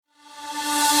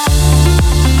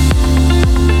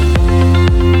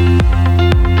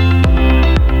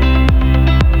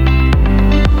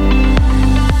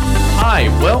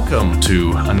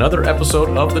to another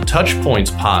episode of the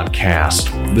TouchPointes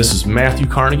podcast. This is Matthew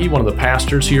Carnauga, one of the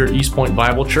pastors here at East Point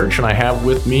Bible Church, and I have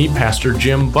with me Pastor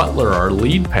Jim Butler, our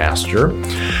lead pastor.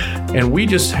 And we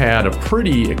just had a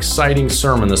pretty exciting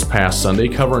sermon this past Sunday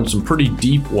covering some pretty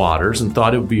deep waters and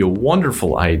thought it would be a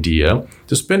wonderful idea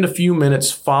to spend a few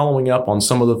minutes following up on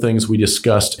some of the things we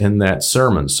discussed in that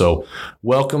sermon. So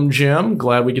welcome, Jim.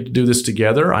 Glad we get to do this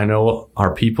together. I know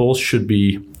our people should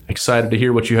be excited to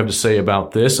hear what you have to say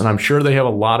about this, and I'm sure they have a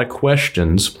lot of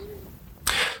questions.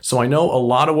 So I know a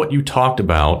lot of what you talked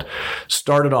about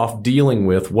started off dealing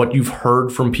with what you've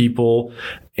heard from people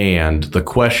and the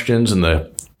questions and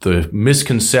the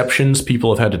misconceptions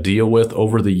people have had to deal with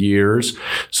over the years.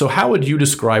 So how would you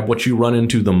describe what you run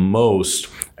into the most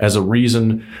as a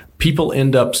reason people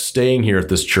end up staying here at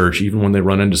this church, even when they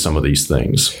run into some of these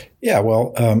things? Yeah,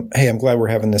 well, hey, I'm glad we're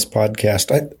having this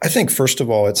podcast. I think, first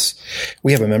of all,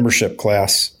 we have a membership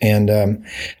class, and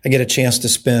I get a chance to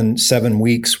spend 7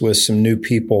 weeks with some new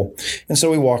people. And so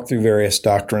we walk through various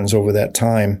doctrines over that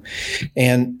time.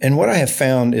 And what I have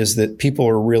found is that people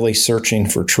are really searching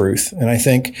for truth. And I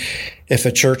think if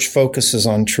a church focuses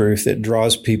on truth, it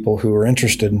draws people who are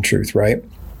interested in truth, right?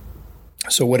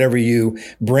 So whatever you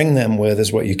bring them with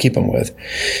is what you keep them with.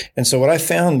 And so what I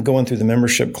found going through the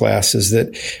membership class is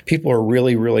that people are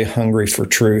really, really hungry for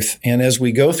truth. And as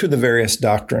we go through the various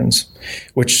doctrines,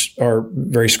 which are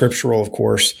very scriptural, of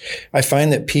course, I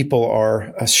find that people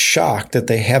are shocked that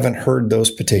they haven't heard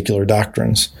those particular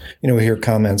doctrines. You know, we hear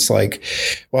comments like,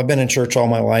 well, I've been in church all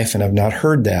my life and I've not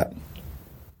heard that.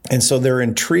 And so they're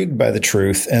intrigued by the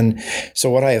truth. And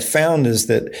so what I have found is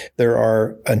that there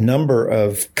are a number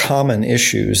of common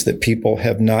issues that people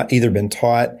have not either been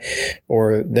taught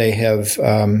or they have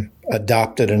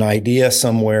adopted an idea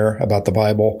somewhere about the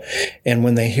Bible. And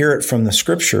when they hear it from the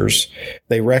scriptures,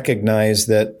 they recognize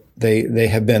that they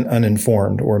have been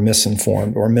uninformed or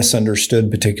misinformed or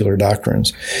misunderstood particular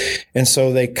doctrines. And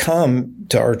so they come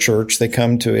to our church, they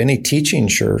come to any teaching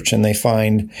church, and they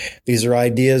find these are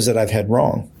ideas that I've had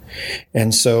wrong.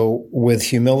 And so with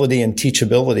humility and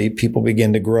teachability, people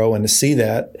begin to grow and to see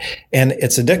that. And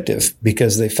it's addictive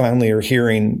because they finally are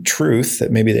hearing truth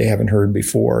that maybe they haven't heard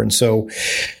before. And so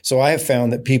I have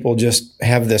found that people just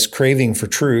have this craving for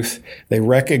truth. They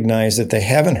recognize that they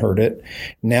haven't heard it.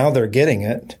 Now they're getting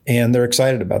it, and they're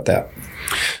excited about that.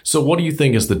 So what do you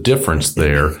think is the difference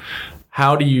there?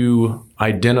 How do you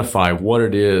identify what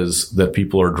it is that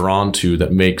people are drawn to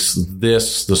that makes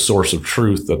this the source of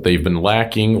truth that they've been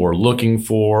lacking or looking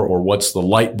for, or what's the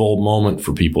light bulb moment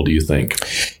for people, do you think?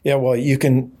 Yeah, well, you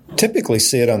can typically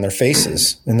see it on their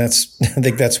faces. And I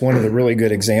think that's one of the really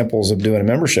good examples of doing a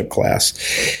membership class,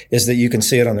 is that you can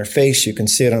see it on their face. You can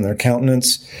see it on their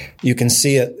countenance. You can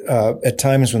see it at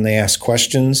times when they ask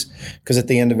questions, because at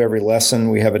the end of every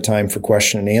lesson, we have a time for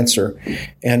question and answer,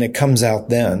 and it comes out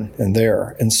then and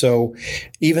there. And so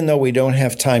even though we don't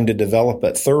have time to develop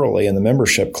it thoroughly in the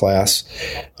membership class,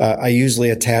 I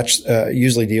usually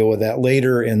deal with that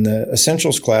later in the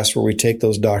essentials class, where we take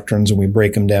those doctrines and we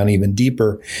break them down even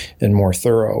deeper and more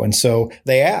thorough. And so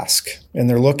they ask and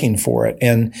they're looking for it.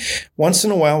 And once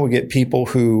in a while, we get people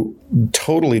who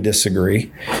totally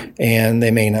disagree and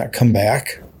they may not come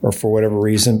back or for whatever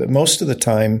reason. But most of the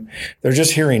time, they're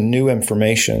just hearing new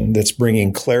information that's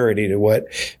bringing clarity to what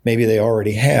maybe they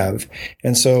already have.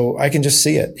 And so I can just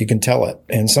see it. You can tell it.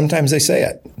 And sometimes they say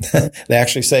it. They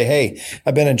actually say, hey,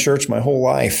 I've been in church my whole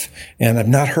life and I've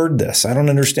not heard this. I don't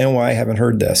understand why I haven't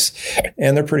heard this.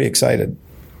 And they're pretty excited.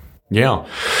 Yeah.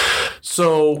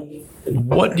 So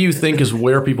what do you think is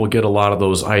where people get a lot of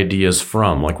those ideas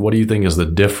from? Like, what do you think is the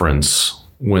difference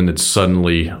when it's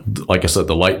suddenly, like I said,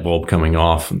 the light bulb coming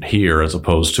off here as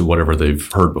opposed to whatever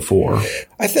they've heard before?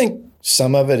 I think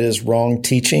some of it is wrong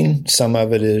teaching. Some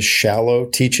of it is shallow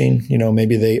teaching. You know,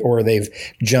 maybe they've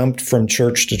jumped from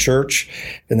church to church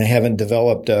and they haven't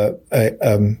developed a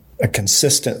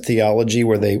consistent theology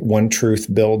where one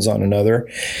truth builds on another.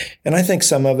 And I think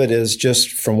some of it is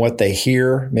just from what they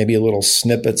hear, maybe a little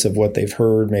snippets of what they've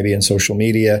heard, maybe in social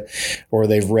media, or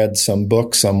they've read some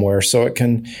book somewhere. So it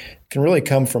can really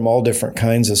come from all different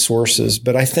kinds of sources.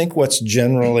 But I think what's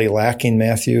generally lacking,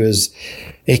 Matthew, is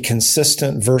a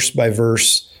consistent verse by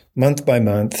verse, month by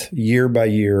month, year by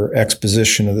year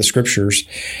exposition of the scriptures,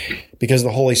 because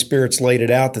the Holy Spirit's laid it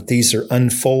out that these are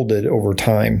unfolded over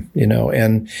time, you know,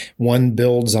 and one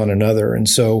builds on another. And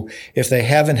so if they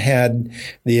haven't had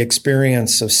the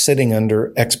experience of sitting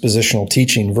under expositional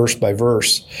teaching verse by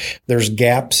verse, there's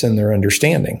gaps in their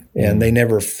understanding, and they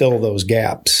never fill those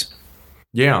gaps.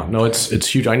 Yeah, no, it's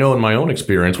huge. I know in my own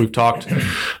experience, we've talked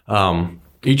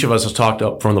each of us has talked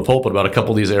up from the pulpit about a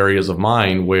couple of these areas of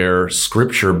mine where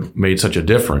Scripture made such a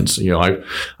difference.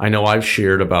 I know I've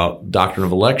shared about doctrine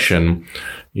of election.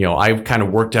 I've kind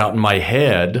of worked out in my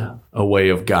head a way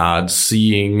of God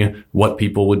seeing what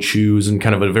people would choose and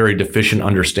kind of a very deficient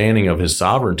understanding of his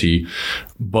sovereignty.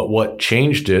 But what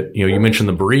changed it, you mentioned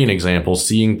the Berean example,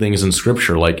 seeing things in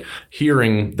Scripture, like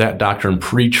hearing that doctrine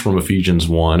preached from Ephesians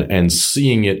 1 and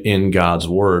seeing it in God's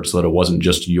Word so that it wasn't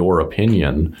just your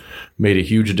opinion, made a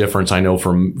huge difference, I know,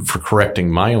 for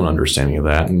correcting my own understanding of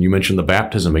that. And you mentioned the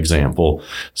baptism example.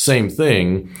 Same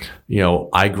thing.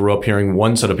 I grew up hearing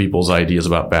one set of people's ideas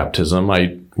about baptism.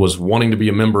 I was wanting to be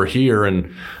a member here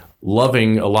and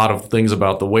loving a lot of things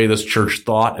about the way this church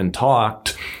thought and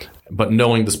talked. But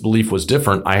knowing this belief was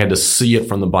different, I had to see it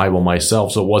from the Bible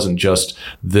myself. So it wasn't just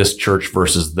this church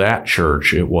versus that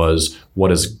church. It was, what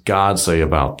does God say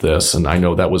about this? And I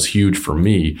know that was huge for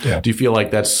me. Yeah. Do you feel like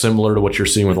that's similar to what you're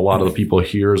seeing with a lot of the people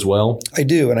here as well? I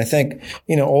do. And I think,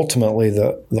 ultimately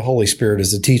the Holy Spirit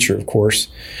is a teacher, of course.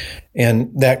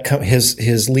 And that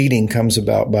his leading comes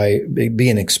about by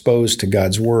being exposed to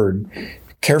God's Word,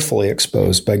 carefully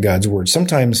exposed by God's Word,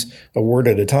 sometimes a word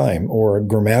at a time, or a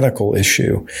grammatical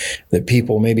issue that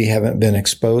people maybe haven't been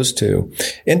exposed to.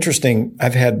 Interesting,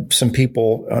 I've had some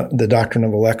people, the doctrine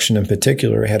of election in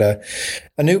particular, had a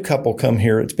new couple come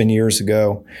here, it's been years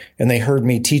ago, and they heard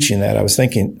me teaching that. I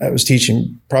was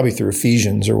teaching probably through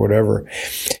Ephesians or whatever.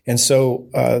 And so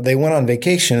they went on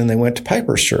vacation and they went to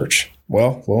Piper's church.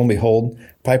 Well, lo and behold,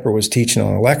 Piper was teaching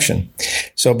on election.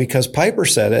 So because Piper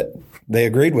said it, they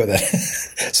agreed with it.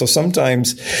 So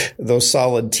sometimes those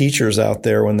solid teachers out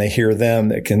there, when they hear them,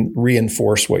 that can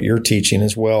reinforce what you're teaching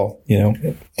as well,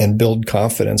 and build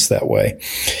confidence that way.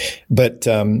 But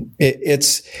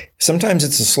sometimes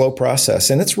it's a slow process,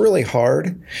 and it's really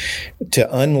hard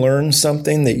to unlearn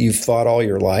something that you've thought all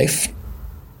your life.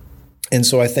 And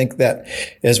so I think that,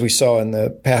 as we saw in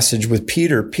the passage with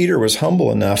Peter was humble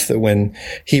enough that when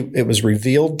it was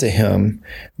revealed to him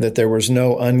that there was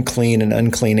no unclean and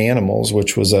unclean animals,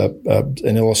 which was an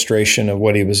illustration of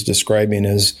what he was describing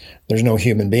as there's no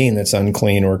human being that's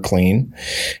unclean or clean.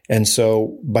 And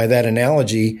so by that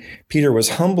analogy, Peter was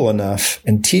humble enough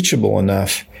and teachable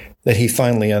enough that he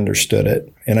finally understood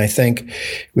it. And I think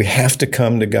we have to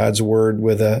come to God's Word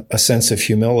with a sense of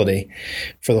humility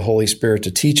for the Holy Spirit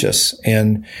to teach us.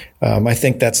 And I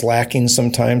think that's lacking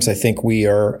sometimes. I think we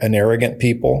are an arrogant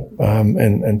people,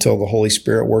 and until the Holy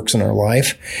Spirit works in our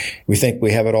life. We think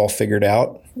we have it all figured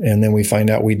out, and then we find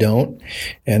out we don't.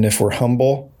 And if we're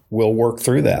humble, we'll work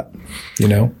through that,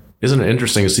 Isn't it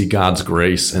interesting to see God's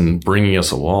grace in bringing us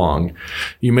along?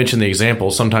 You mentioned the example.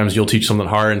 Sometimes you'll teach something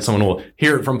hard and someone will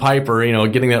hear it from Piper,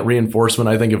 getting that reinforcement.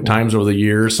 I think of times over the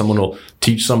years, someone will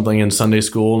teach something in Sunday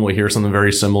school and we'll hear something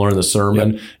very similar in the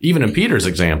sermon. Yep. Even in Peter's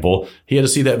example, he had to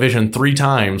see that vision 3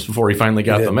 times before he finally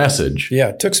got the message. Yeah,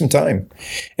 it took some time.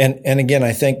 And again,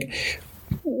 I think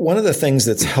one of the things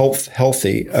that's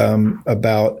healthy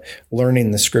about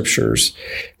learning the Scriptures,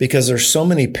 because there's so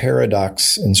many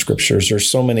paradox in Scriptures,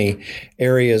 there's so many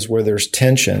areas where there's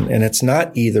tension, and it's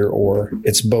not either or,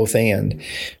 it's both and.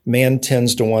 Man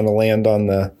tends to want to land on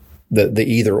the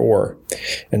either or,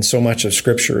 and so much of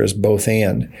Scripture is both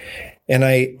and. And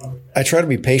I try to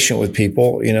be patient with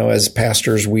people. As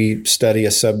pastors, we study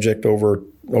a subject over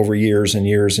years and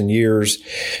years and years.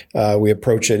 We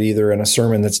approach it either in a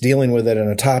sermon that's dealing with it in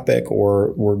a topic,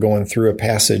 or we're going through a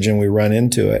passage and we run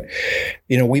into it.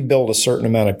 We build a certain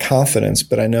amount of confidence,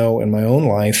 but I know in my own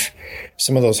life,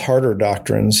 some of those harder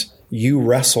doctrines you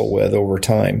wrestle with over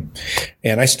time.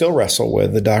 And I still wrestle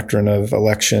with the doctrine of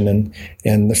election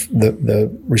and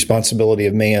the responsibility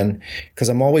of man, because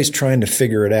I'm always trying to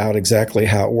figure it out exactly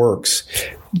how it works.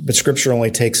 But Scripture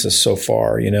only takes us so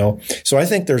far, So I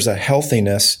think there's a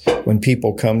healthiness when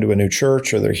people come to a new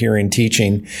church or they're hearing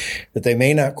teaching that they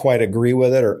may not quite agree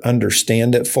with it or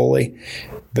understand it fully,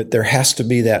 but there has to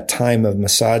be that time of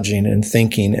massaging and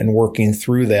thinking and working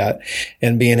through that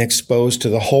and being exposed to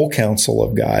the whole counsel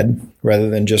of God rather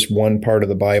than just one part of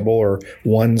the Bible or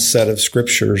one set of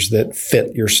scriptures that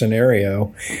fit your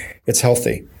scenario. It's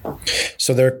healthy.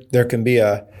 So there can be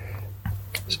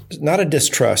not a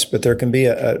distrust, but there can be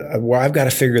well, I've got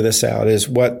to figure this out. Is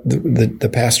what the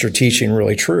pastor teaching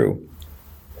really true?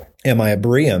 Am I a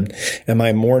Berean? Am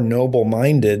I more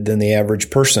noble-minded than the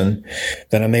average person,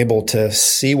 that I'm able to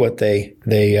see what they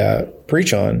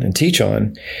preach on and teach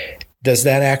on? Does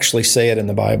that actually say it in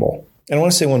the Bible? And I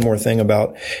want to say one more thing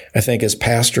about, I think as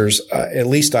pastors, at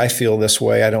least I feel this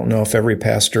way. I don't know if every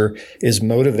pastor is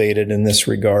motivated in this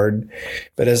regard,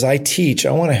 but as I teach,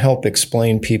 I want to help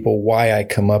explain people why I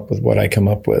come up with what I come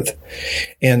up with.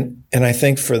 And I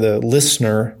think for the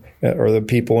listener or the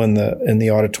people in the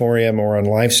auditorium or on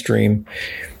live stream,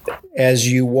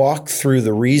 as you walk through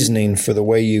the reasoning for the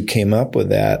way you came up with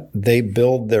that, they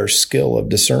build their skill of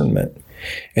discernment.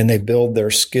 And they build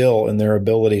their skill and their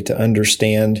ability to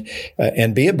understand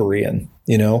and be a Berean.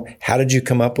 How did you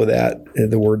come up with that?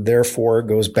 The word therefore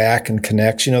goes back and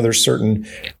connects. There's certain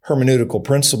hermeneutical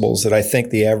principles that I think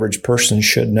the average person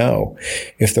should know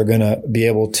if they're going to be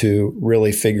able to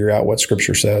really figure out what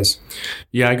Scripture says.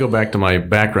 Yeah, I go back to my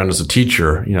background as a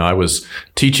teacher. I was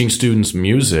teaching students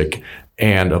music.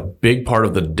 And a big part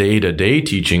of the day-to-day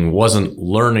teaching wasn't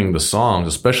learning the songs,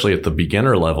 especially at the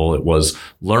beginner level. It was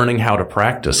learning how to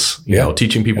practice,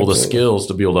 teaching people the skills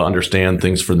to be able to understand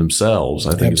things for themselves.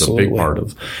 I think is a big part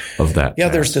of that. Yeah,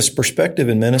 there's this perspective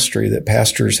in ministry that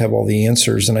pastors have all the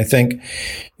answers. And I think,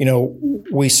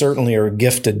 we certainly are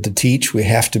gifted to teach. We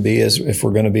have to be, as if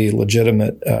we're going to be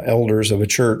legitimate elders of a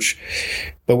church.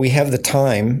 But we have the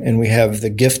time and we have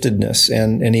the giftedness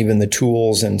and even the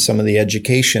tools and some of the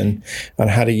education on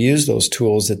how to use those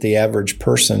tools that the average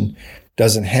person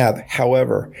doesn't have.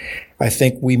 However, I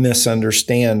think we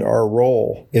misunderstand our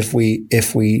role if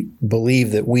we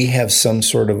believe that we have some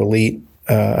sort of elite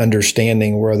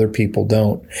understanding where other people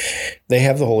don't. They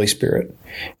have the Holy Spirit.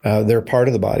 They're part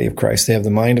of the body of Christ. They have the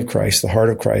mind of Christ, the heart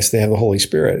of Christ. They have the Holy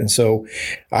Spirit. And so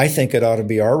I think it ought to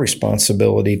be our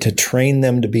responsibility to train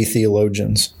them to be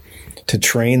theologians, to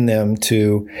train them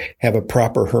to have a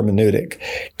proper hermeneutic,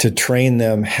 to train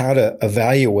them how to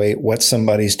evaluate what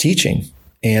somebody's teaching.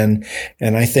 And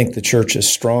I think the church is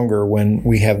stronger when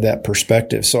we have that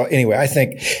perspective. So anyway, I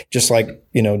think just like,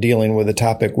 dealing with the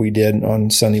topic we did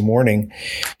on Sunday morning,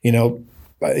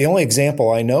 the only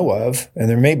example I know of, and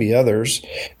there may be others,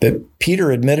 that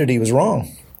Peter admitted he was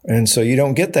wrong. And so you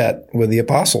don't get that with the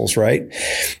apostles, right?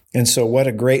 And so what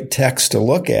a great text to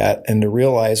look at and to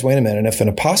realize, wait a minute, if an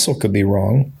apostle could be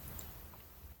wrong,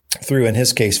 through, in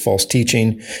his case, false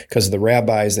teaching, because the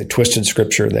rabbis, they twisted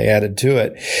Scripture, they added to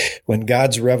it. When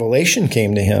God's revelation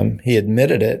came to him, he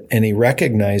admitted it and he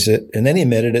recognized it, and then he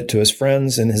admitted it to his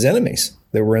friends and his enemies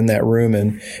that were in that room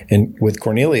and with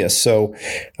Cornelius. So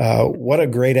what a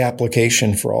great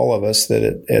application for all of us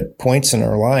that at points in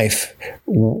our life,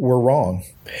 we're wrong.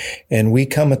 And we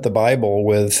come at the Bible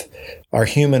with our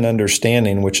human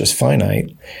understanding, which is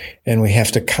finite, and we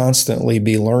have to constantly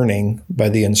be learning by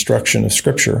the instruction of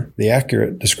Scripture, the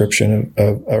accurate description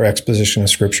of our exposition of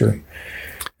Scripture.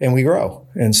 And we grow.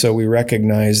 And so we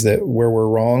recognize that where we're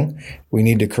wrong, we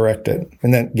need to correct it.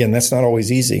 And then, again, that's not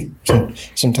always easy.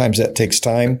 Sometimes that takes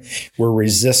time. We're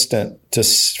resistant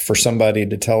for somebody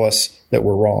to tell us that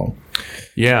we're wrong.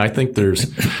 Yeah, I think there's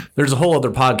a whole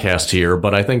other podcast here,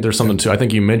 but I think there's something too. I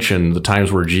think you mentioned the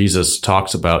times where Jesus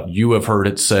talks about, you have heard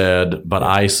it said, but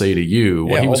I say to you.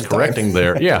 What he was correcting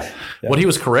there, what he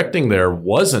was correcting there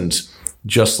wasn't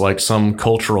just like some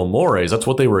cultural mores. That's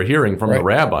what they were hearing from the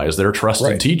rabbis. They're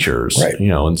trusted teachers,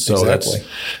 and so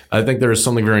I think there is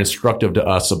something very instructive to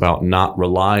us about not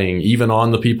relying even on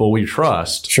the people we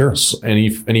trust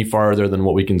any farther than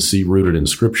what we can see rooted in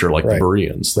Scripture, like the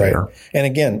Bereans there. And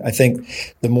again, I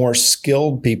think the more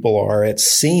skilled people are at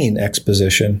seeing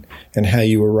exposition and how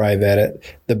you arrive at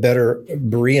it, the better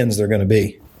Bereans they're going to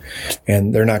be.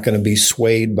 And they're not going to be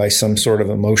swayed by some sort of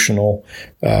emotional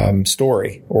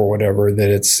story or whatever that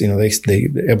it's,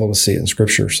 they're able to see it in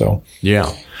Scripture. So,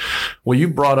 yeah. Well, you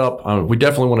brought up, we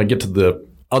definitely want to get to the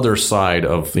other side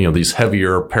of, these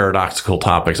heavier paradoxical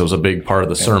topics. It was a big part of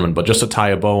the sermon, but just to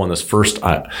tie a bow on this first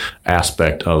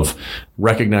aspect of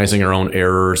recognizing our own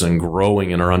errors and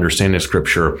growing in our understanding of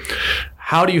Scripture,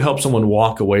 how do you help someone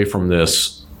walk away from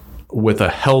this with a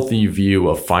healthy view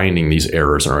of finding these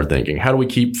errors in our thinking? How do we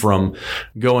keep from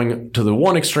going to the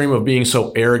one extreme of being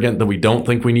so arrogant that we don't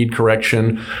think we need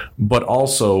correction, but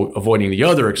also avoiding the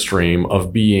other extreme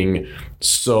of being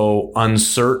so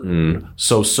uncertain,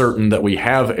 so certain that we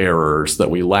have errors, that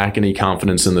we lack any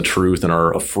confidence in the truth and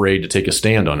are afraid to take a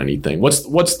stand on anything?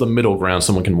 What's the middle ground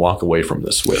someone can walk away from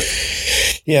this with?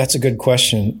 Yeah, it's a good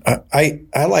question.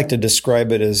 I like to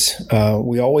describe it as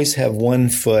we always have one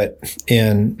foot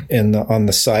on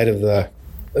the side of the,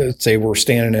 let's say we're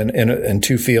standing in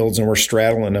two fields and we're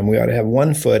straddling them. We ought to have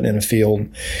one foot in a field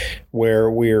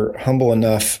where we're humble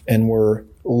enough and we're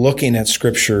looking at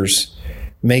Scriptures,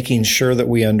 making sure that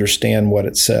we understand what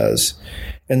it says.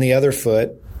 And the other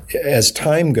foot, as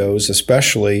time goes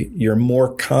especially, you're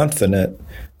more confident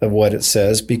of what it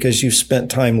says because you've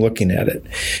spent time looking at it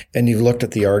and you've looked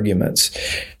at the arguments.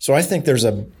 So I think there's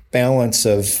a balance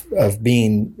of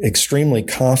being extremely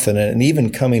confident and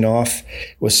even coming off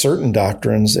with certain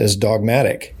doctrines as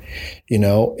dogmatic,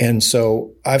 and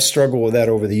so I've struggled with that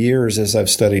over the years as I've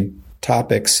studied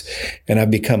topics, and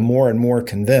I've become more and more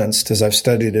convinced as I've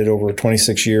studied it over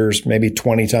 26 years, maybe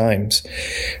 20 times,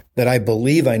 that I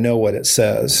believe I know what it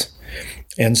says.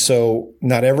 And so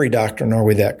not every doctrine are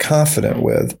we that confident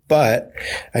with, but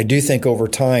I do think over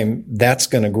time that's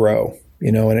going to grow,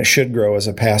 and it should grow. As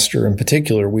a pastor in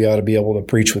particular, we ought to be able to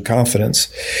preach with confidence.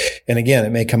 And again,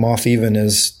 it may come off even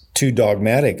as too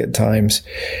dogmatic at times,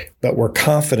 but we're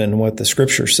confident in what the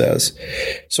scripture says.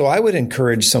 So I would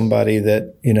encourage somebody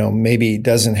that, maybe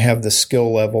doesn't have the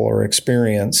skill level or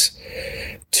experience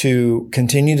to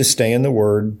continue to stay in the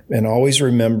Word and always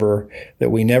remember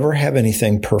that we never have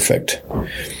anything perfect.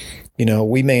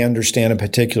 We may understand a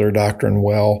particular doctrine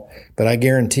well, but I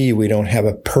guarantee you we don't have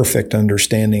a perfect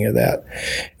understanding of that.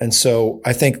 And so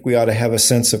I think we ought to have a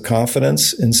sense of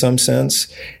confidence in some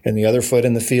sense, and the other foot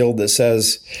in the field that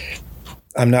says,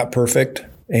 I'm not perfect.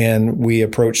 And we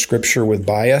approach Scripture with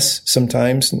bias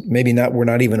sometimes. Maybe not, we're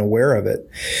not even aware of it.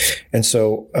 And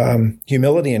so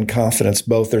humility and confidence,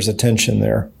 both, there's a tension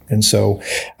there. And so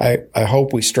I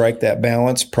hope we strike that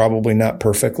balance, probably not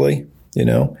perfectly,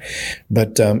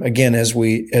 But again, as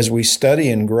we study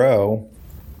and grow,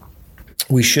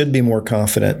 we should be more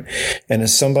confident. And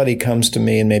as somebody comes to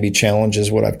me and maybe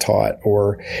challenges what I've taught,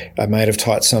 or I might have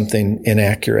taught something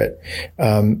inaccurate,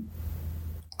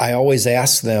 I always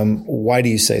ask them, why do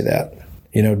you say that?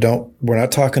 We're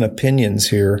not talking opinions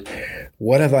here.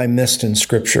 What have I missed in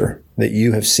Scripture that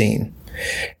you have seen?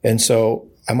 And so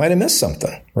I might have missed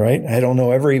something, right? I don't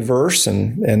know every verse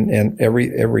and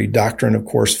every doctrine, of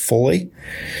course, fully.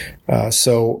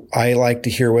 So I like to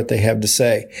hear what they have to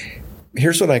say.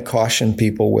 Here's what I caution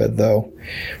people with, though,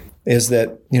 is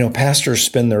that, pastors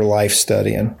spend their life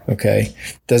studying, okay?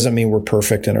 Doesn't mean we're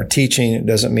perfect in our teaching. It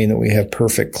doesn't mean that we have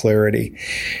perfect clarity.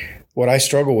 What I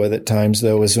struggle with at times,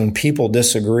 though, is when people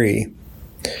disagree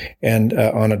and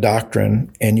on a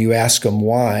doctrine, and you ask them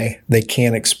why, they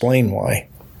can't explain why.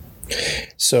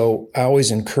 So I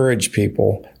always encourage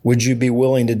people, would you be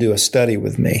willing to do a study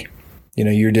with me?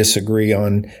 You disagree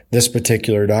on this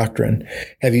particular doctrine.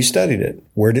 Have you studied it?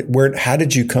 How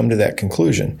did you come to that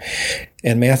conclusion?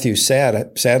 And Matthew,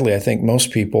 sadly, I think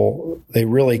most people, they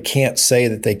really can't say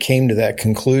that they came to that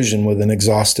conclusion with an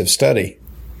exhaustive study.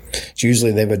 It's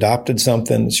usually they've adopted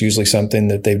something. It's usually something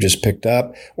that they've just picked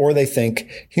up, or they think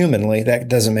humanly, that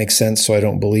doesn't make sense, so I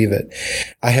don't believe it.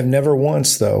 I have never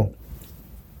once, though,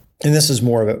 and this is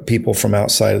more of people from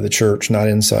outside of the church, not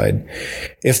inside.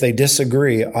 If they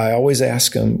disagree, I always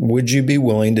ask them, would you be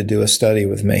willing to do a study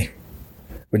with me?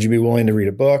 Would you be willing to read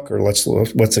a book, or let's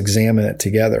examine it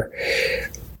together?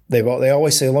 They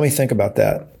always say, let me think about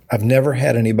that. I've never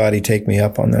had anybody take me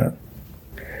up on that.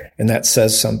 And that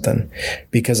says something,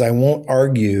 because I won't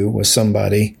argue with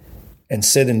somebody and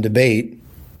sit and debate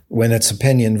when it's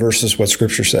opinion versus what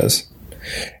Scripture says.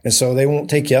 And so they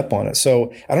won't take you up on it.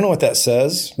 So I don't know what that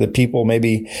says, that people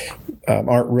maybe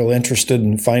aren't real interested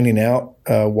in finding out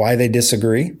why they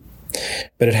disagree.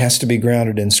 But it has to be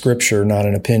grounded in Scripture, not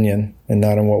in opinion, and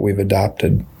not in what we've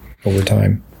adopted over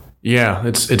time. Yeah,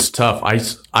 it's tough.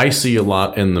 I see a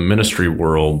lot in the ministry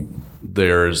world.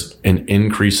 There's an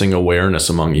increasing awareness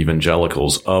among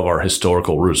evangelicals of our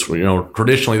historical roots.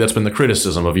 Traditionally that's been the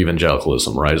criticism of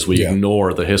evangelicalism, right? As we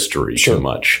ignore the history too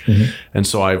much. Mm-hmm. And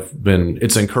so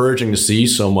it's encouraging to see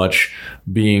so much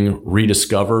being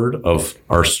rediscovered of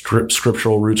our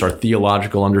scriptural roots, our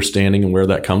theological understanding and where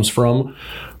that comes from.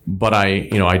 But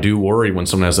I do worry when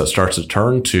someone starts to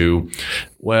turn to,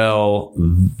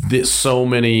 so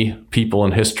many people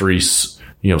in history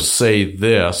say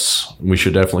this, we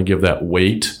should definitely give that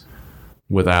weight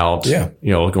without,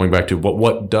 going back to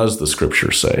what does the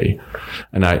Scripture say?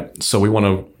 And so we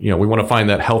want to find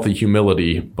that healthy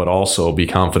humility, but also be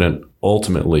confident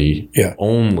ultimately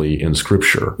only in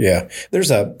Scripture. Yeah. There's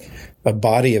a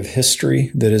body of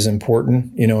history that is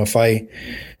important.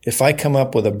 If I come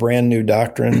up with a brand new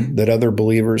doctrine that other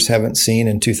believers haven't seen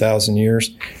in 2,000 years,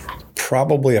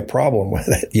 probably a problem with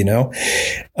it,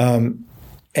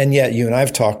 And yet, you and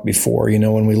I've talked before,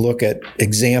 when we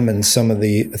examine some of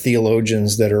the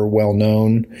theologians that are well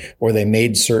known, or they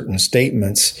made certain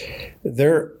statements,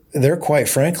 they're quite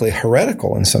frankly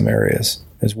heretical in some areas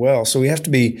as well. So we have to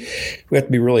be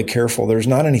really careful. There's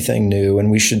not anything new, and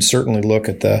we should certainly look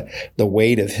at the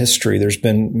weight of history. There's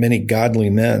been many godly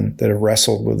men that have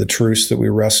wrestled with the truths that we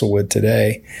wrestle with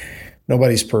today.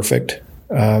 Nobody's perfect.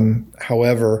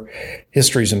 However,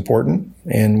 history is important,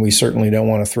 and we certainly don't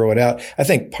want to throw it out. I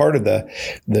think part of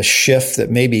the shift that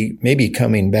maybe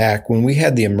coming back when we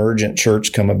had the emergent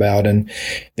church come about, and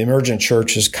the emergent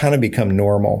church has kind of become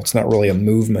normal. It's not really a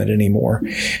movement anymore,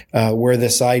 where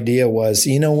this idea was,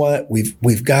 you know what,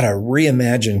 we've got to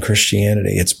reimagine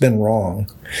Christianity. It's been wrong.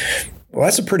 Well,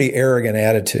 that's a pretty arrogant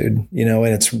attitude, and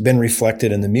it's been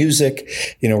reflected in the music.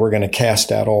 We're going to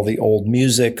cast out all the old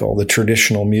music, all the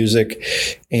traditional music,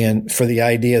 and for the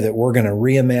idea that we're going to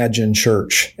reimagine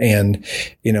church. And,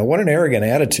 what an arrogant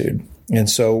attitude. And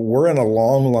so we're in a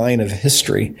long line of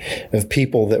history of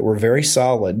people that were very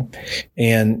solid.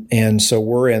 And so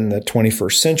we're in the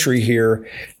 21st century here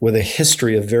with a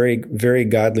history of very, very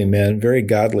godly men, very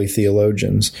godly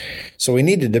theologians. So we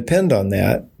need to depend on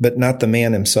that, but not the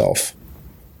man himself.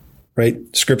 Right?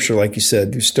 Scripture, like you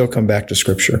said, you still come back to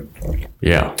Scripture.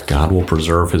 Yeah. God will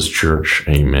preserve his church.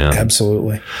 Amen.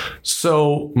 Absolutely.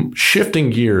 So shifting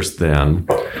gears then,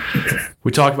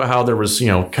 we talked about how there was,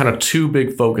 kind of two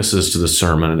big focuses to the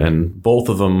sermon, and both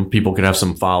of them people could have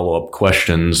some follow-up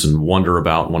questions and wonder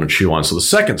about and want to chew on. So the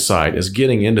second side is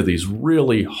getting into these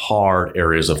really hard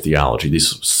areas of theology,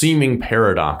 these seeming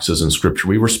paradoxes in Scripture.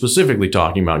 We were specifically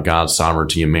talking about God's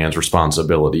sovereignty and man's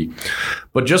responsibility.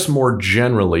 But just more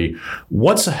generally,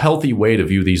 what's a healthy way to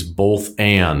view these both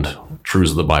and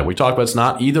truths of the Bible? We talk about it's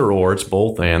not either or, it's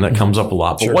both and. That comes up a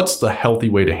lot. But Sure. What's the healthy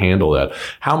way to handle that?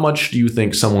 How much do you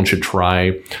think someone should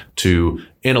try to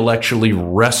intellectually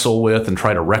wrestle with and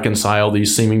try to reconcile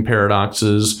these seeming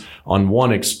paradoxes? On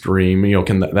one extreme,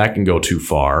 that can go too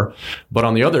far. But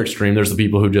on the other extreme, there's the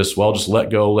people who just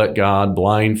let go, let God,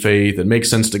 blind faith. It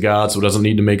makes sense to God, so it doesn't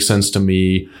need to make sense to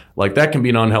me. Like, that can be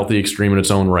an unhealthy extreme in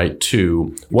its own right,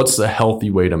 too. What's the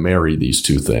healthy way to marry these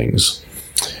two things?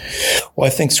 Well,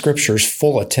 I think Scripture is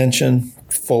full of tension,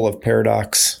 full of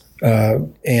paradox.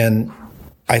 And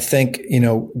I think,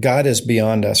 God is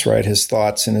beyond us, right? His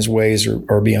thoughts and his ways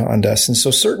are beyond us. And so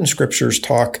certain Scriptures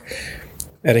talk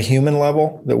at a human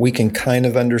level that we can kind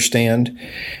of understand.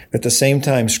 At the same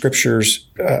time, Scriptures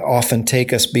often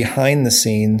take us behind the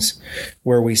scenes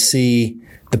where we see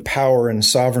the power and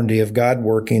sovereignty of God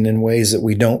working in ways that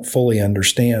we don't fully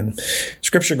understand.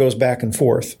 Scripture goes back and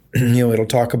forth. It'll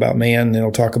talk about man,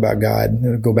 it'll talk about God.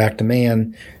 It'll go back to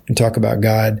man and talk about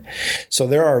God. So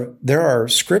there are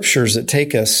Scriptures that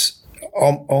take us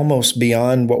almost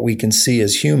beyond what we can see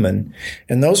as human.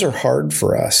 And those are hard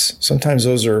for us. Sometimes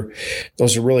those are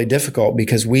really difficult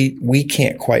because we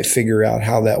can't quite figure out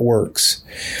how that works.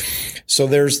 So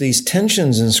there's these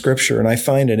tensions in Scripture, and I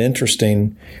find it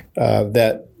interesting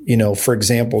that, for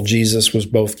example, Jesus was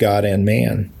both God and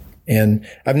man. And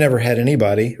I've never had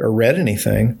anybody or read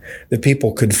anything that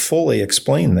people could fully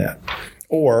explain that.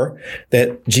 Or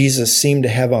that Jesus seemed to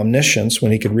have omniscience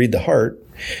when he could read the heart,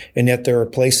 and yet there are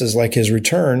places like his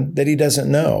return that he doesn't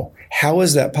know. How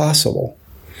is that possible?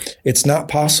 It's not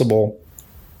possible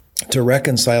to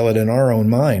reconcile it in our own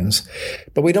minds,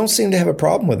 but we don't seem to have a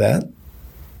problem with that.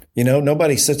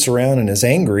 Nobody sits around and is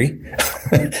angry,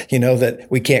 that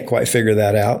we can't quite figure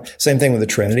that out. Same thing with the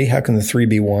Trinity. How can the three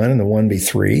be one and the one be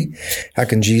three? How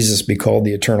can Jesus be called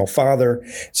the eternal Father?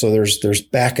 So there's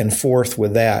back and forth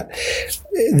with that.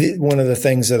 One of the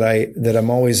things that I'm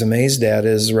always amazed at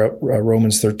is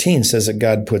Romans 13 says that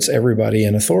God puts everybody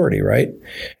in authority, right?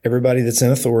 Everybody that's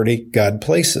in authority, God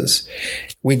places.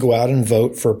 We go out and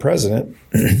vote for a president.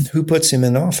 Who puts him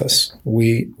in office?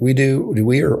 We do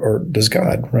we or does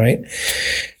God, right?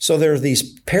 So there are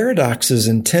these paradoxes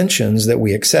and tensions that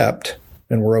we accept,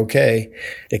 and we're okay,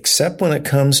 except when it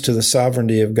comes to the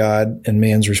sovereignty of God and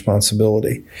man's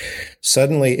responsibility.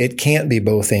 Suddenly, it can't be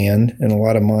both and in a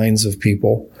lot of minds of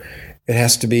people. It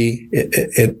has to be,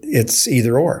 it's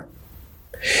either or.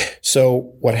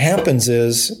 So what happens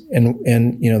is, and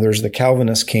there's the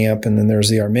Calvinist camp, and then there's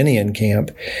the Arminian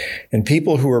camp, and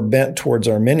people who are bent towards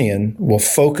Arminian will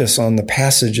focus on the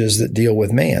passages that deal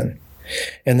with man,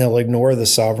 and they'll ignore the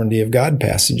sovereignty of God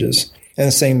passages, and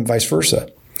the same vice versa.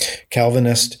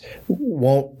 Calvinist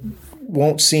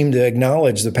won't seem to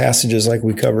acknowledge the passages like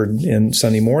we covered in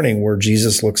Sunday morning where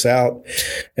Jesus looks out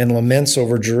and laments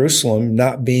over Jerusalem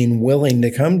not being willing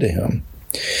to come to him.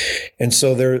 And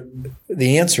so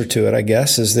the answer to it, I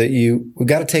guess, is that we've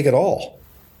got to take it all.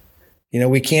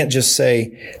 We can't just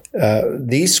say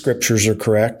these Scriptures are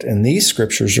correct and these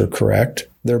Scriptures are correct.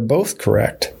 They're both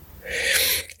correct.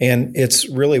 And it's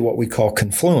really what we call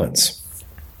confluence.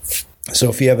 So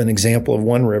if you have an example of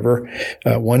one river,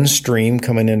 one stream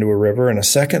coming into a river and a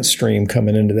second stream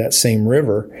coming into that same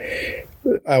river,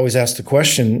 I always ask the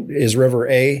question, does River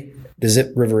A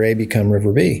become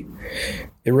River B?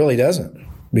 It really doesn't.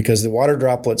 because the water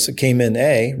droplets that came in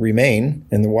A remain,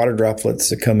 and the water droplets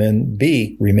that come in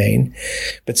B remain.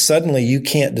 But suddenly you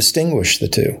can't distinguish the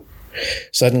two.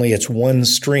 Suddenly it's one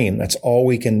stream. That's all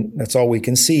we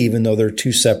can see, even though they're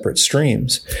two separate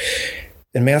streams.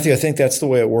 And Matthew, I think that's the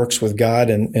way it works with God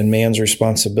and man's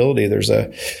responsibility. There's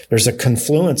a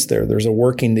confluence there. There's a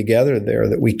working together there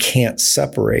that we can't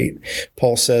separate.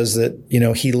 Paul says that,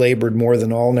 he labored more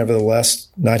than all. Nevertheless,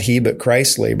 not he, but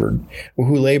Christ labored. Well,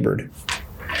 who labored?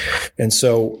 And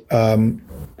so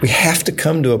we have to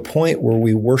come to a point where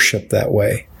we worship that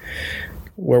way,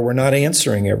 where we're not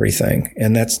answering everything.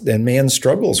 And man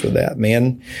struggles with that.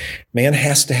 Man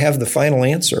has to have the final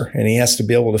answer, and he has to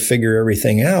be able to figure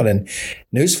everything out. And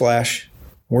newsflash,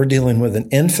 we're dealing with an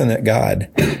infinite God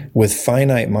with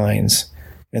finite minds,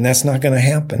 and that's not going to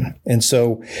happen. And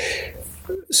so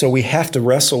we have to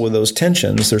wrestle with those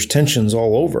tensions. There's tensions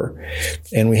all over,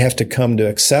 and we have to come to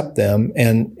accept them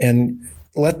and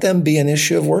let them be an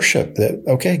issue of worship. That,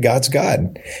 okay, God's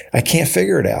God. I can't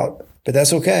figure it out. But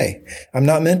that's okay. I'm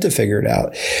not meant to figure it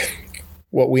out.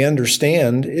 What we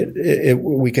understand,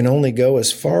 we can only go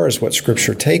as far as what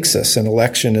Scripture takes us. And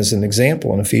election is an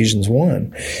example in Ephesians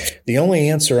 1. The only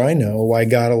answer I know why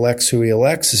God elects who he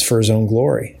elects is for his own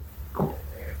glory.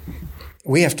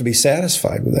 We have to be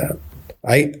satisfied with that.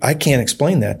 I can't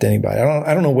explain that to anybody.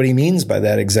 I don't know what he means by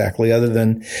that exactly, other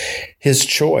than his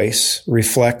choice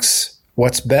reflects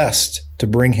what's best to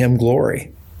bring him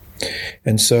glory.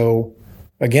 And so,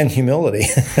 again, humility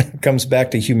comes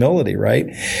back to humility, right?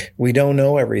 We don't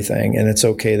know everything, and it's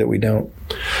okay that we don't.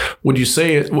 Would you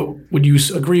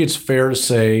agree it's fair to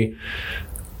say,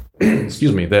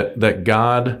 excuse me, that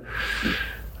God,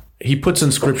 he puts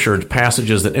in Scripture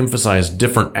passages that emphasize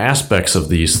different aspects of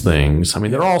these things? I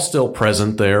mean, they're all still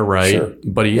present there, right? Sure.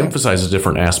 But he emphasizes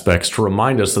different aspects to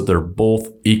remind us that they're both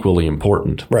equally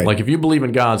important. Right. Like if you believe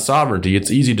in God's sovereignty, it's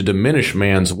easy to diminish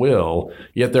man's will,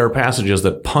 yet there are passages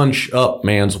that punch up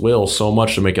man's will so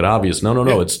much to make it obvious.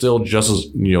 No, it's still just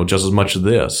as much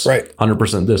this. Right.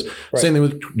 100% this. Right. Same thing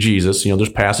with Jesus. There's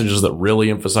passages that really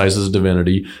emphasize his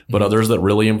divinity, but others that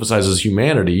really emphasize his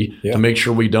humanity to make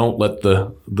sure we don't let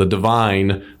the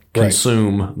divine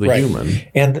consume the human.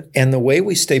 And the way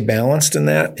we stay balanced in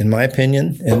that, in my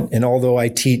opinion, and although I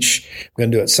teach, I'm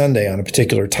going to do it Sunday on a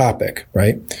particular topic,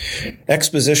 right?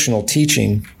 Expositional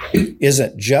teaching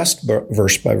isn't just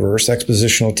verse by verse.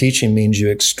 Expositional teaching means you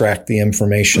extract the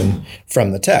information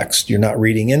from the text. You're not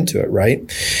reading into it, right?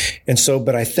 And so,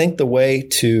 but I think the way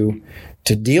to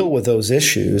deal with those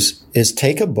issues is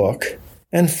take a book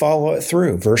and follow it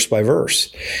through verse by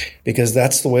verse, because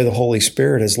that's the way the Holy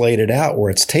Spirit has laid it out, where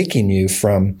it's taking you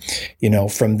from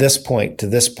this point to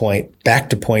this point, back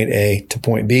to point A to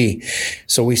point B.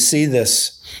 So we see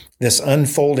this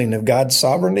unfolding of God's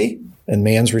sovereignty and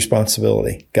man's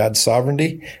responsibility, God's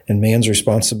sovereignty and man's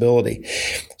responsibility.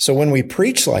 So when we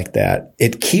preach like that,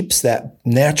 it keeps that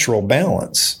natural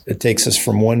balance. It takes us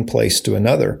from one place to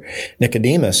another.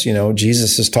 Nicodemus,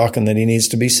 Jesus is talking that he needs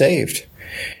to be saved.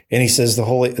 And he says the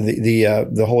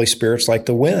Holy Spirit's like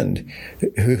the wind.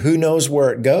 Who knows where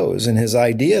it goes? And his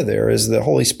idea there is the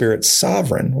Holy Spirit's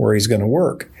sovereign where he's going to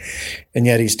work. And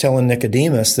yet he's telling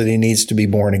Nicodemus that he needs to be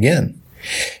born again.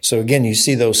 So again, you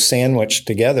see those sandwiched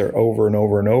together over and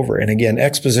over and over. And again,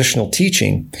 expositional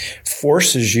teaching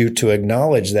forces you to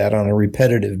acknowledge that on a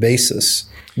repetitive basis,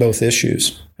 both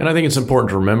issues. And I think it's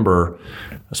important to remember,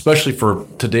 especially for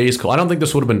today's culture. I don't think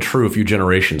this would have been true a few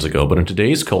generations ago, but in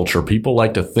today's culture, people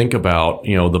like to think about,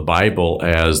 the Bible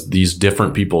as these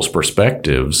different people's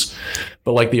perspectives.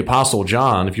 But like the Apostle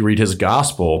John, if you read his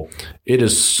gospel, it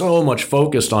is so much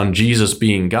focused on Jesus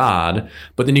being God.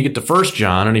 But then you get to 1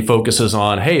 John and he focuses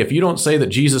on, hey, if you don't say that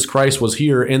Jesus Christ was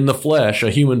here in the flesh,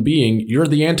 a human being, you're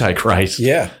the Antichrist.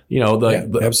 Yeah.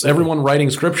 Everyone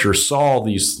writing Scripture saw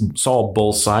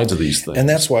both sides of these things. And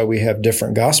that's why we have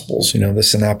different gospels, the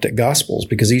synoptic gospels,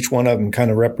 because each one of them kind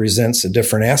of represents a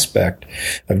different aspect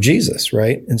of Jesus,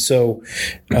 right? And so,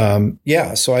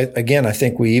 I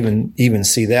think we even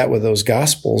see that with those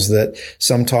gospels, that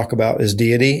some talk about his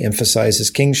deity, emphasize his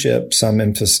kingship, some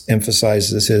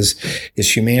emphasizes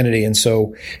his humanity. And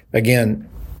so, again,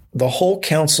 the whole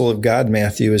counsel of God,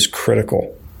 Matthew, is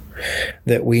critical,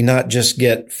 that we not just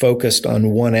get focused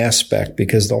on one aspect,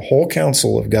 because the whole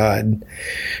counsel of God,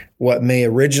 what may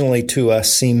originally to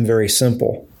us seem very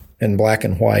simple and black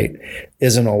and white,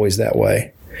 isn't always that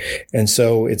way. And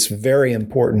so it's very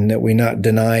important that we not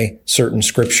deny certain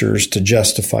scriptures to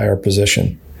justify our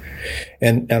position.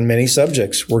 And on many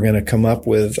subjects, we're going to come up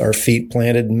with our feet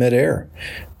planted in midair,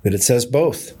 that it says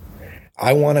both.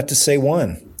 I want it to say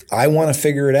one. I want to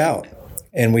figure it out.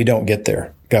 And we don't get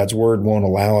there God's word won't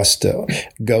allow us to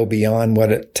go beyond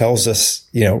what it tells us,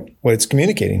 what it's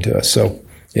communicating to us. So,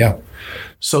 yeah.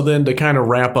 So then to kind of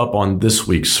wrap up on this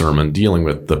week's sermon, dealing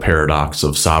with the paradox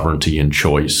of sovereignty and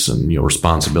choice and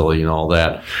responsibility and all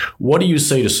that, what do you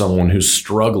say to someone who's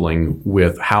struggling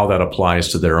with how that applies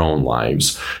to their own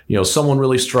lives? Someone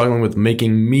really struggling with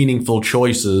making meaningful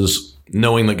choices,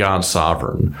 knowing that God's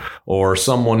sovereign, or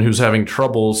someone who's having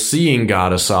trouble seeing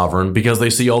God as sovereign because they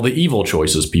see all the evil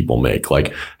choices people make.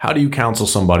 Like, how do you counsel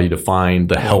somebody to find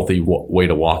the healthy way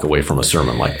to walk away from a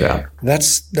sermon like that?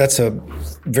 That's a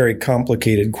very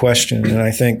complicated question, and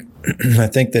I think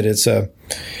that it's I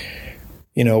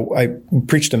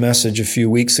preached a message a few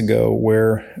weeks ago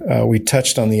where we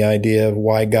touched on the idea of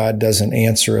why God doesn't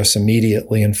answer us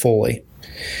immediately and fully,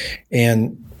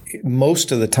 and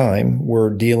most of the time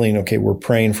we're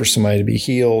praying for somebody to be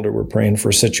healed, or we're praying for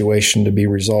a situation to be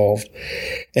resolved.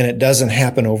 And it doesn't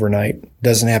happen overnight,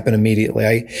 doesn't happen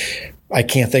immediately. I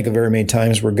can't think of very many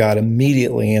times where God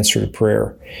immediately answered a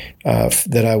prayer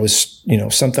that I was,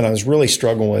 something I was really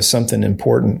struggling with, something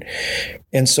important.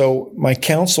 And so my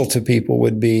counsel to people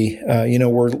would be,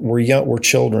 we're young, we're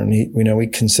children. He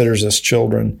considers us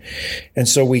children. And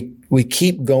so we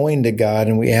keep going to God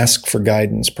and we ask for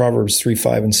guidance. Proverbs 3,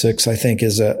 5, and 6, I think,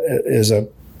 is a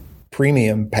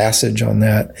premium passage on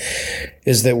that,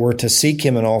 is that we're to seek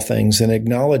him in all things and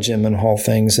acknowledge him in all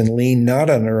things and lean not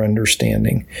on our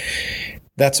understanding.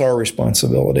 That's our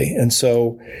responsibility. And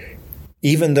so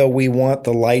even though we want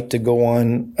the light to go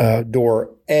on door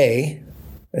A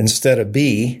instead of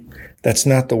B, that's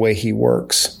not the way he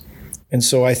works. And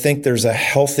so I think there's a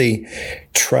healthy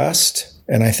trust,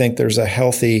 and I think there's a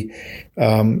healthy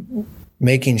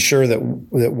making sure that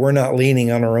we're not leaning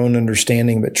on our own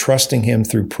understanding, but trusting him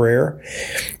through prayer.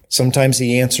 Sometimes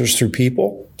he answers through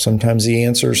people. Sometimes he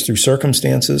answers through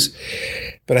circumstances.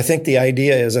 But I think the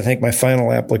idea is, I think my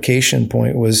final application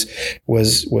point was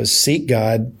seek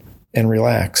God and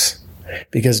relax,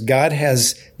 because God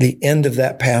has the end of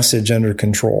that passage under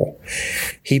control.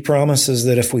 He promises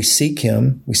that if we seek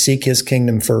him, we seek his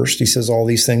kingdom first. He says all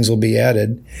these things will be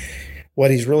added.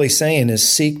 What he's really saying is,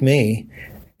 seek me,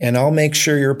 and I'll make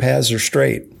sure your paths are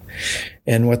straight.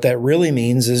 And what that really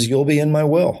means is you'll be in my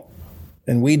will.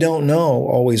 And we don't know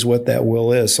always what that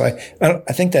will is. So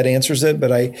I think that answers it.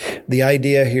 But the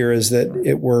idea here is that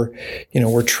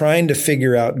we're trying to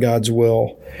figure out God's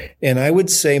will. And I would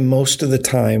say most of the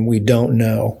time we don't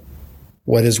know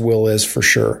what his will is for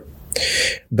sure.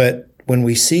 But when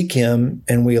we seek him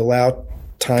and we allow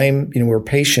time, we're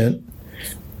patient,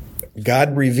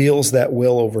 God reveals that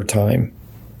will over time.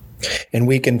 And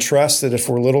we can trust that if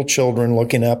we're little children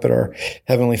looking up at our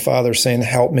Heavenly Father saying,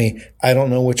 help me, I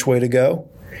don't know which way to go.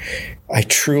 I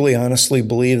truly, honestly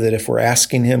believe that if we're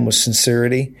asking him with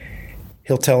sincerity,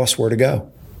 he'll tell us where to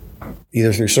go,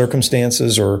 either through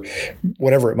circumstances or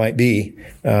whatever it might be.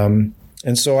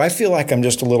 And so I feel like I'm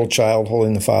just a little child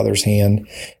holding the Father's hand,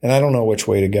 and I don't know which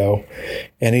way to go.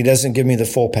 And he doesn't give me the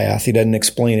full path. He doesn't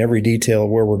explain every detail of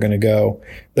where we're going to go,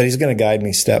 but he's going to guide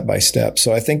me step by step.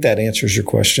 So I think that answers your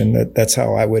question. That's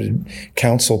how I would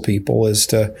counsel people, is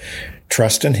to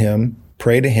trust in him,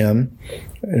 pray to him.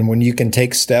 And when you can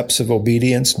take steps of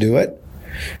obedience, do it.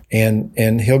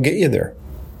 And he'll get you there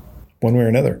one way or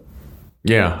another.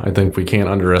 Yeah, I think we can't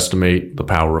underestimate the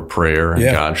power of prayer and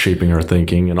God shaping our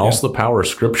thinking, and also the power of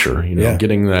Scripture.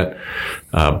 Getting that.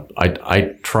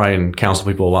 I try and counsel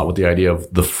people a lot with the idea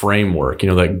of the framework.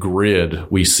 That grid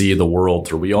we see the world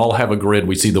through. We all have a grid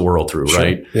we see the world through,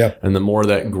 right? Yeah. And the more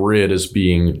that grid is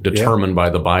being determined by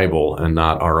the Bible and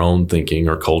not our own thinking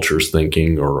or culture's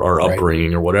thinking or our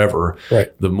upbringing or whatever,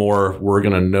 the more we're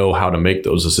going to know how to make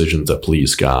those decisions that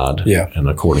please God. And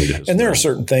according to His will. There are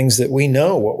certain things that we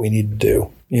know what we need to do.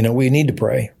 We need to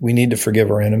pray. We need to forgive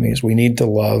our enemies. We need to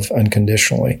love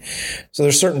unconditionally. So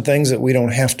there's certain things that we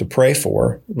don't have to pray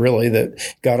for, really, that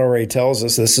God already tells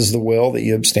us, this is the will, that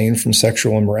you abstain from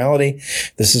sexual immorality.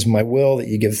 This is my will, that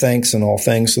you give thanks in all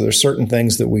things. So there's certain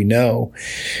things that we know.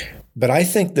 But I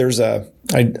think there's a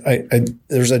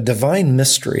divine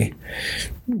mystery.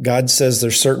 God says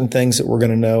there's certain things that we're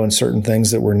going to know and certain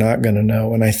things that we're not going to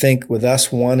know. And I think with us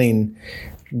wanting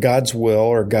God's will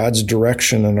or God's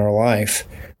direction in our life,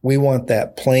 we want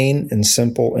that plain and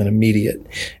simple and immediate.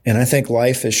 And I think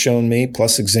life has shown me,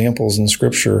 plus examples in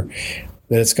Scripture,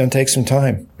 that it's going to take some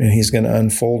time, and He's going to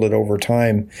unfold it over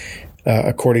time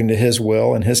according to His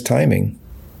will and His timing.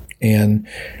 And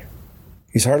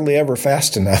He's hardly ever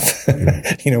fast enough.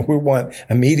 We want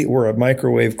immediate. We're a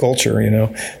microwave culture,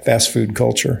 fast food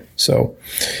culture. So,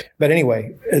 but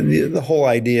anyway, the whole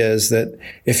idea is that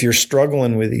if you're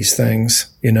struggling with these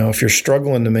things, if you're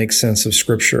struggling to make sense of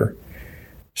Scripture,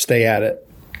 stay at it.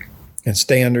 and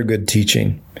stay under good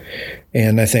teaching.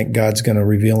 And I think God's going to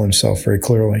reveal himself very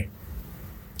clearly.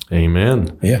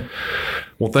 Amen. Yeah.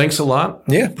 Well, thanks a lot.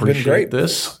 Yeah, appreciate been great.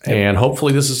 this. And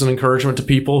hopefully this is an encouragement to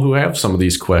people who have some of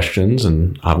these questions,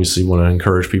 and obviously want to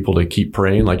encourage people to keep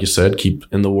praying. Like you said, keep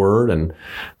in the Word, and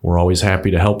we're always happy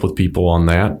to help with people on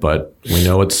that. But we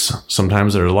know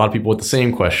sometimes there are a lot of people with the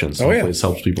same questions. So hopefully this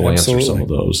helps people answer some of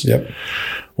those. Yep.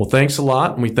 Well, thanks a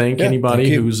lot. And we thank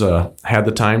anybody who's had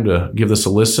the time to give this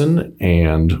a listen,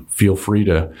 and feel free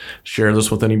to share this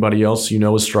with anybody else you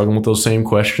know is struggling with those same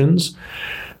questions.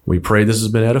 We pray this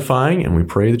has been edifying, and we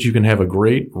pray that you can have a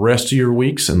great rest of your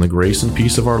weeks in the grace and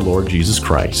peace of our Lord Jesus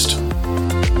Christ.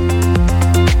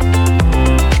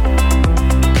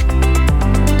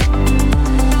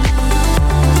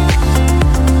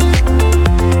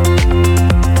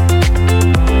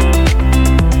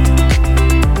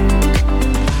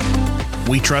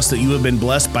 We trust that you have been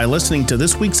blessed by listening to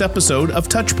this week's episode of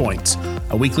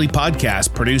TouchPointes, a weekly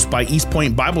podcast produced by East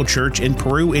Point Bible Church in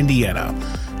Peru, Indiana.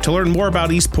 To learn more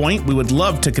about East Point, we would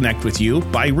love to connect with you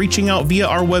by reaching out via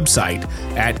our website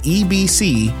at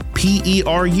ebcperu.org.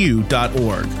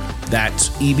 That's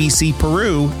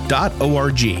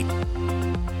ebcperu.org.